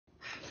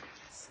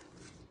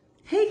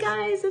Hey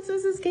guys, it's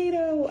Mrs.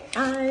 Cato.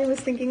 I was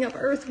thinking of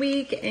Earth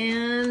Week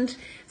and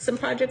some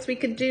projects we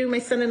could do. My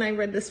son and I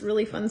read this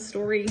really fun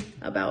story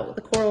about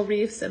the coral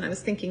reefs, and I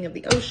was thinking of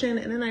the ocean,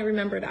 and then I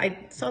remembered I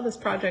saw this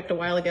project a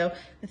while ago.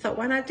 I thought,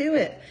 why not do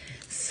it?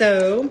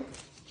 So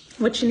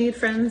what you need,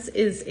 friends,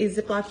 is a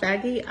Ziploc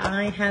baggie.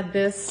 I had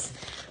this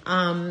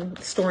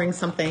storing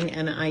something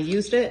and I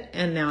used it,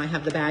 and now I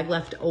have the bag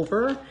left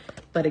over.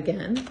 But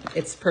again,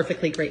 it's a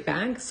perfectly great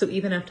bag. So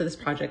even after this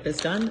project is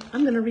done,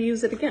 I'm gonna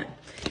reuse it again.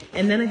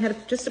 And then I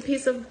had just a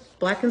piece of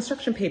black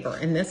construction paper.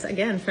 And this,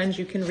 again, friends,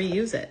 you can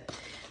reuse it.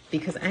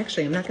 Because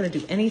actually, I'm not gonna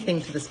do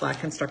anything to this black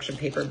construction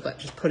paper, but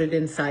just put it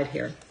inside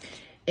here.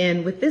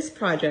 And with this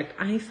project,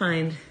 I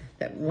find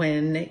that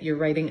when you're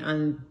writing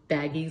on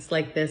baggies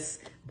like this,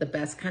 the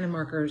best kind of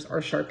markers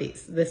are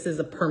Sharpies. This is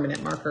a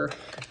permanent marker,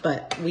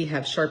 but we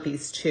have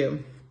Sharpies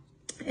too.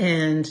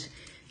 And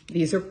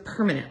these are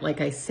permanent,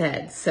 like I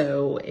said.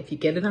 So if you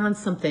get it on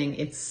something,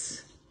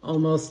 it's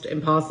almost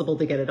impossible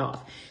to get it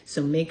off.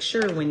 So make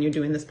sure when you're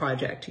doing this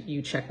project,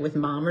 you check with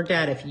mom or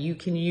dad if you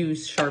can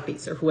use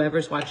Sharpies, or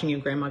whoever's watching you,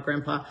 grandma,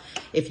 grandpa,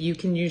 if you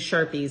can use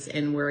Sharpies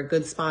and where a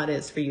good spot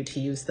is for you to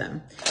use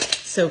them.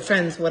 So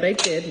friends, what I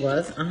did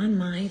was on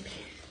my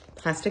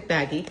plastic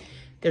baggie,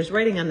 there's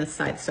writing on this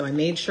side. So I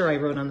made sure I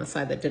wrote on the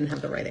side that didn't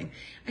have the writing.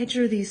 I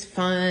drew these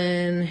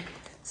fun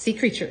sea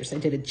creatures. I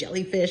did a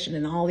jellyfish and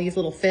then all these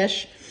little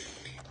fish.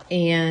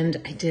 And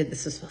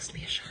this was supposed to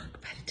be a shark,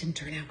 but it didn't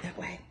turn out that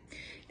way.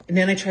 And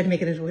then I tried to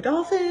make it into a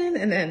dolphin,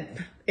 and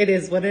then it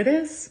is what it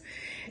is.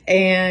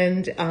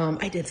 And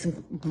I did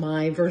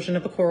my version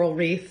of a coral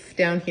reef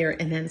down here,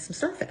 and then some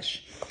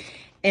starfish.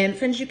 And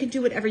friends, you can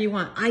do whatever you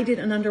want. I did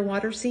an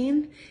underwater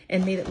scene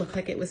and made it look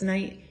like it was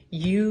night.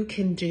 You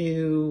can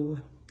do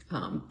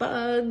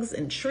bugs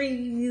and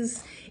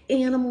trees,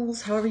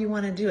 animals, however you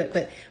want to do it.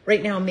 But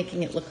right now I'm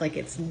making it look like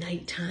it's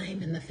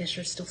nighttime and the fish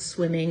are still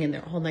swimming and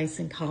they're all nice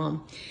and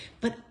calm.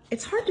 But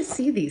it's hard to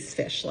see these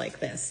fish like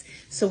this.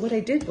 So what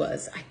I did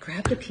was I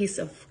grabbed a piece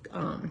of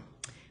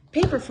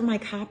paper from my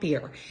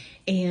copier,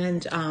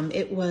 and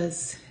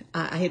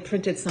I had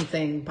printed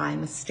something by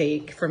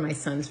mistake for my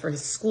son's for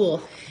his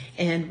school,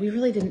 and we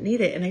really didn't need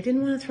it, and I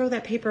didn't want to throw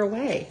that paper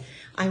away.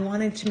 I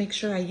wanted to make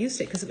sure I used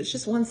it because it was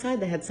just one side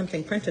that had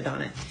something printed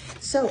on it.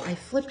 So I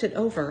flipped it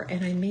over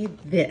and I made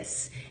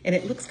this, and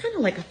it looks kind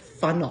of like a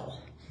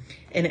funnel,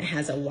 and it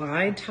has a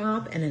wide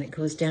top and then it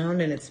goes down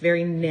and it's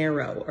very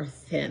narrow or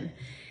thin.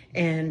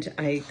 And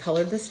I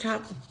colored this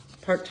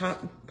part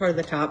of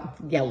the top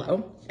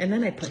yellow, and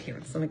then I put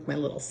here some like my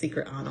little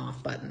secret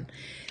on-off button.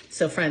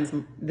 So friends,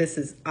 this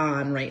is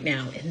on right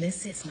now, and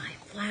this is my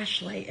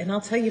flashlight. And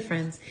I'll tell you,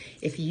 friends,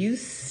 if you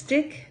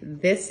stick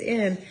this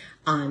in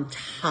on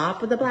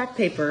top of the black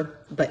paper,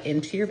 but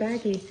into your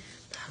baggie,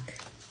 look,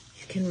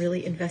 you can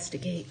really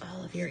investigate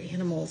all of your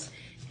animals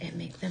and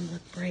make them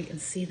look bright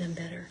and see them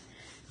better.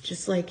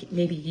 Just like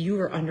maybe you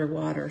are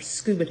underwater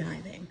scuba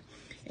diving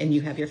and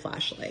you have your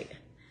flashlight.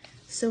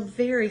 So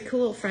very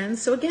cool,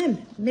 friends. So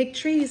again, make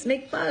trees,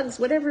 make bugs,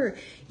 whatever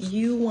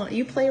you want.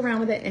 You play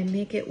around with it and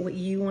make it what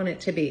you want it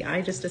to be.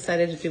 I just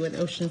decided to do an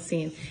ocean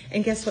scene.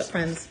 And guess what,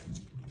 friends?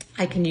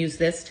 I can use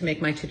this to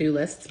make my to-do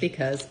lists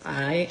because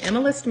I am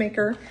a list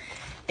maker,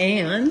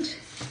 and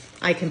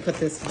I can put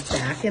this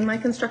back in my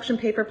construction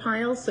paper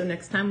pile. So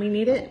next time we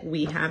need it,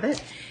 we have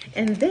it.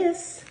 And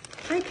this,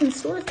 I can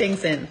store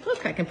things in.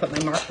 Look, I can put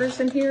my markers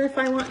in here if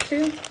I want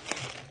to.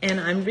 And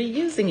I'm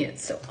reusing it.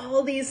 So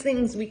all these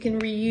things we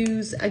can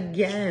reuse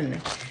again.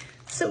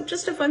 So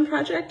just a fun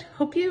project.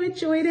 Hope you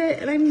enjoyed it,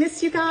 and I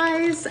miss you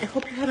guys. I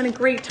hope you're having a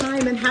great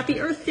time, and happy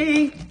Earth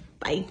Day.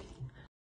 Bye.